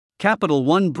Capital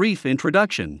One brief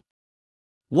introduction.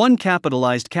 One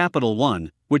capitalized Capital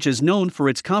One, which is known for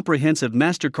its comprehensive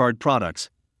MasterCard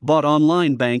products, bought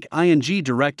online bank ING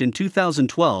Direct in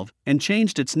 2012 and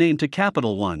changed its name to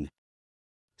Capital One.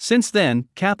 Since then,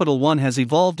 Capital One has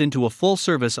evolved into a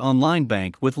full-service online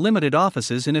bank with limited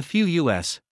offices in a few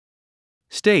U.S.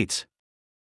 states.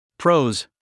 Pros: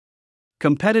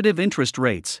 competitive interest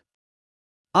rates.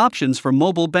 Options for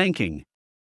mobile banking.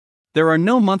 There are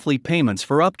no monthly payments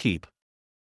for upkeep.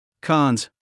 Cons: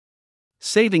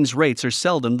 savings rates are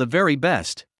seldom the very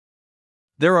best.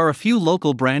 There are a few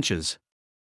local branches.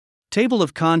 Table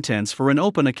of contents for an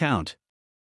open account.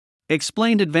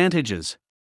 Explained advantages.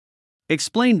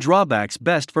 Explain drawbacks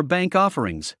best for bank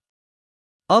offerings.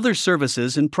 Other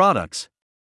services and products.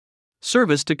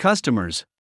 Service to customers.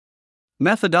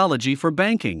 Methodology for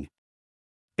banking.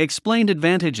 Explained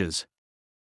advantages.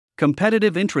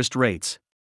 Competitive interest rates.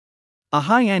 A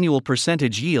high annual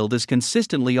percentage yield is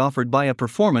consistently offered by a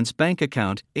performance bank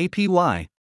account, APY.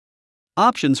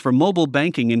 Options for mobile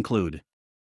banking include: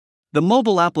 the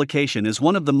mobile application is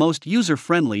one of the most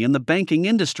user-friendly in the banking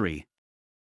industry.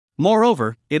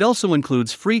 Moreover, it also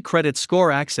includes free credit score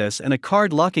access and a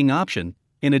card locking option,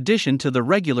 in addition to the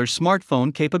regular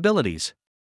smartphone capabilities.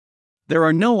 There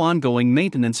are no ongoing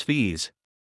maintenance fees.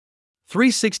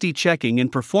 360 checking and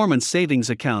performance savings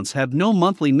accounts have no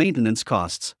monthly maintenance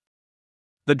costs.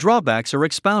 The drawbacks are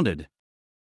expounded.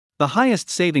 The highest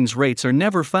savings rates are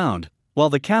never found. While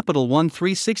the Capital One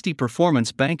 360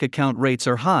 performance bank account rates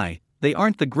are high, they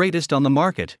aren't the greatest on the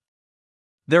market.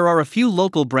 There are a few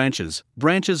local branches.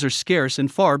 Branches are scarce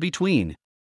and far between.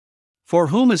 For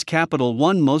whom is Capital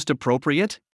One most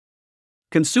appropriate?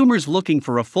 Consumers looking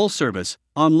for a full-service,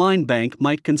 online bank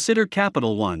might consider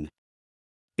Capital One.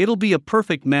 It'll be a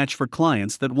perfect match for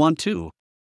clients that want to.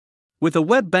 With a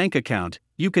web bank account,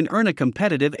 you can earn a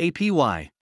competitive APY.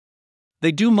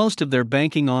 They do most of their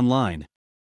banking online.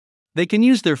 They can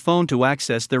use their phone to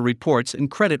access their reports and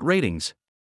credit ratings.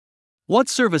 What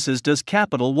services does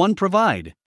Capital One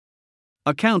provide?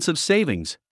 Accounts of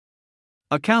savings.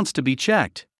 Accounts to be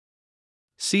checked.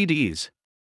 CDs.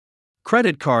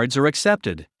 Credit cards are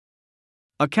accepted.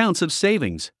 Accounts of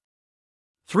savings.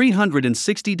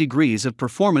 360 degrees of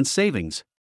performance savings.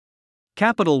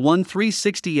 Capital One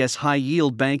 360's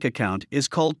high-yield bank account is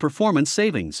called Performance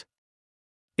Savings.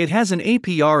 It has an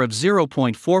APR of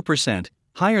 0.4%,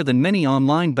 higher than many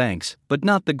online banks, but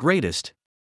not the greatest.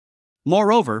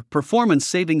 Moreover, performance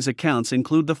savings accounts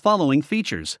include the following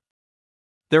features.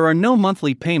 There are no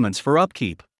monthly payments for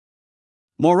upkeep.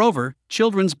 Moreover,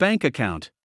 children's bank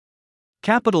account.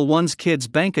 Capital One's Kids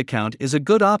Bank Account is a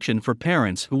good option for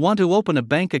parents who want to open a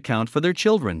bank account for their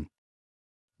children.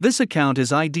 This account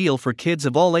is ideal for kids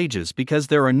of all ages because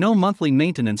there are no monthly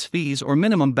maintenance fees or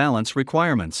minimum balance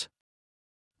requirements.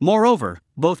 Moreover,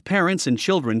 both parents and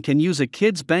children can use a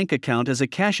kids' bank account as a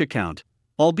cash account,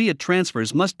 albeit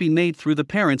transfers must be made through the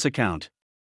parent's account.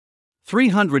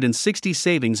 360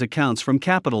 savings accounts from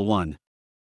Capital One.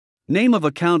 Name of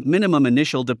account: minimum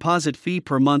initial deposit fee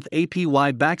per month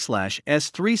APY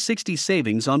 /S360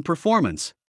 savings on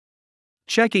performance.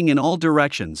 Checking in all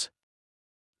directions.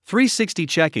 360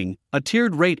 checking, a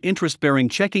tiered rate interest-bearing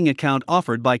checking account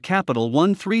offered by Capital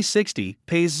One 360,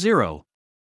 pays 0.10%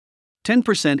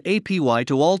 APY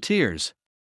to all tiers.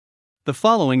 The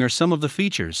following are some of the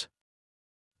features.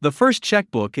 The first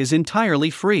checkbook is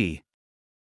entirely free.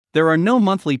 There are no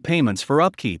monthly payments for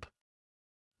upkeep.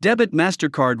 Debit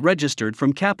MasterCard registered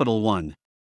from Capital One.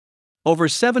 Over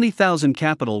 70,000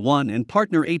 Capital One and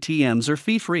partner ATMs are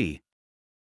fee-free.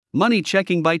 Money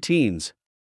checking by teens.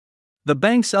 The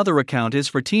bank's other account is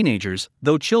for teenagers,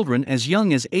 though children as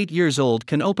young as 8 years old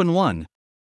can open one.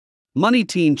 Money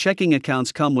teen checking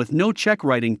accounts come with no check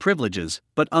writing privileges,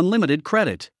 but unlimited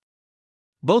credit.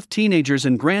 Both teenagers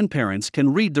and grandparents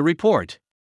can read the report.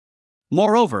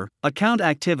 Moreover, account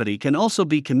activity can also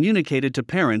be communicated to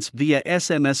parents via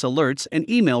SMS alerts and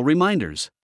email reminders.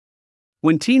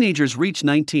 When teenagers reach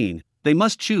 19, they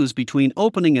must choose between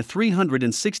opening a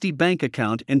 360 bank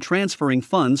account and transferring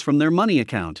funds from their money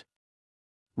account.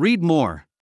 Read more.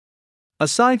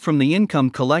 Aside from the income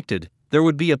collected, there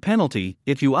would be a penalty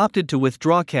if you opted to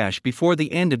withdraw cash before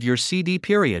the end of your CD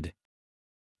period.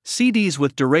 CDs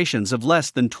with durations of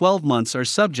less than 12 months are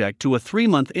subject to a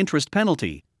 3-month interest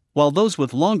penalty, while those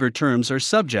with longer terms are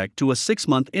subject to a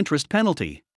 6-month interest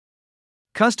penalty.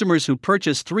 Customers who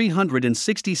purchase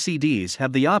 360 CDs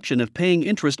have the option of paying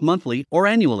interest monthly or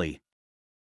annually.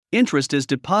 Interest is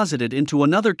deposited into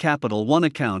another Capital One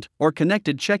account or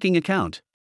connected checking account.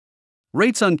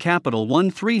 Rates on Capital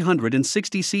One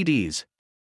 360 CDs.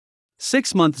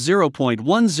 6-month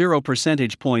 0.10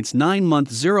 percentage points, 9-month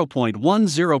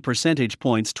 0.10 percentage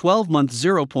points, 12-month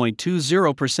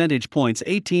 0.20 percentage points,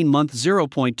 18-month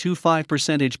 0.25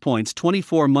 percentage points,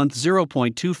 24-month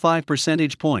 0.25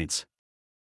 percentage points.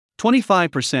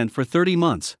 25% for 30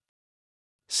 months.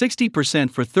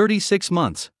 60% for 36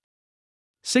 months.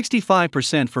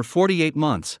 65% for 48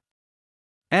 months.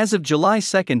 As of July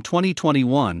 2,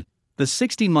 2021, the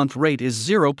 60-month rate is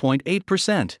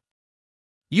 0.8%.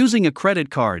 Using a credit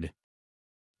card.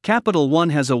 Capital One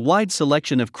has a wide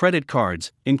selection of credit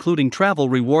cards, including travel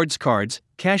rewards cards,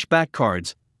 cashback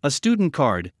cards, a student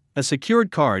card, a secured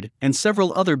card, and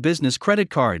several other business credit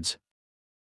cards.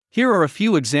 Here are a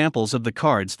few examples of the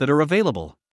cards that are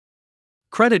available.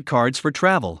 Credit cards for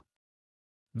travel.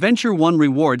 Venture One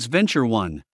Rewards. Venture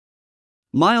One.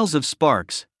 Miles of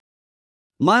Sparks.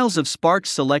 Miles of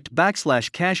Sparks. Select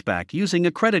 /cashback using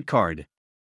a credit card.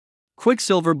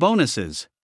 Quicksilver Bonuses.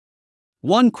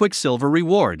 One Quicksilver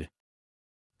Reward.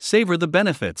 Savor the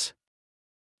benefits.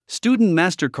 Student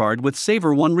MasterCard with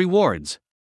Savor One Rewards.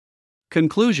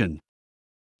 Conclusion.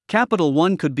 Capital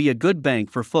One could be a good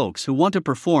bank for folks who want to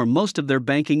perform most of their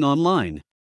banking online.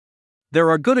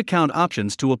 There are good account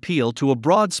options to appeal to a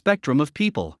broad spectrum of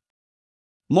people.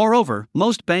 Moreover,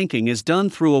 most banking is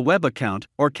done through a web account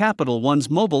or Capital One's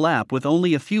mobile app with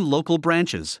only a few local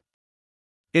branches.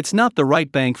 It's not the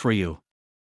right bank for you.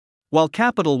 While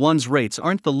Capital One's rates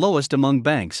aren't the lowest among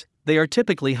banks, they are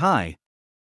typically high.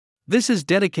 This is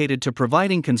dedicated to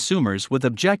providing consumers with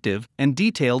objective and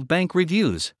detailed bank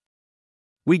reviews.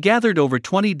 We gathered over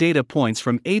 20 data points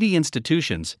from 80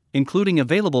 institutions, including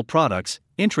available products,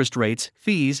 interest rates,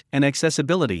 fees, and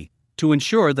accessibility, to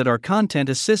ensure that our content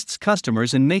assists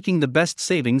customers in making the best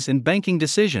savings and banking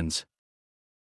decisions.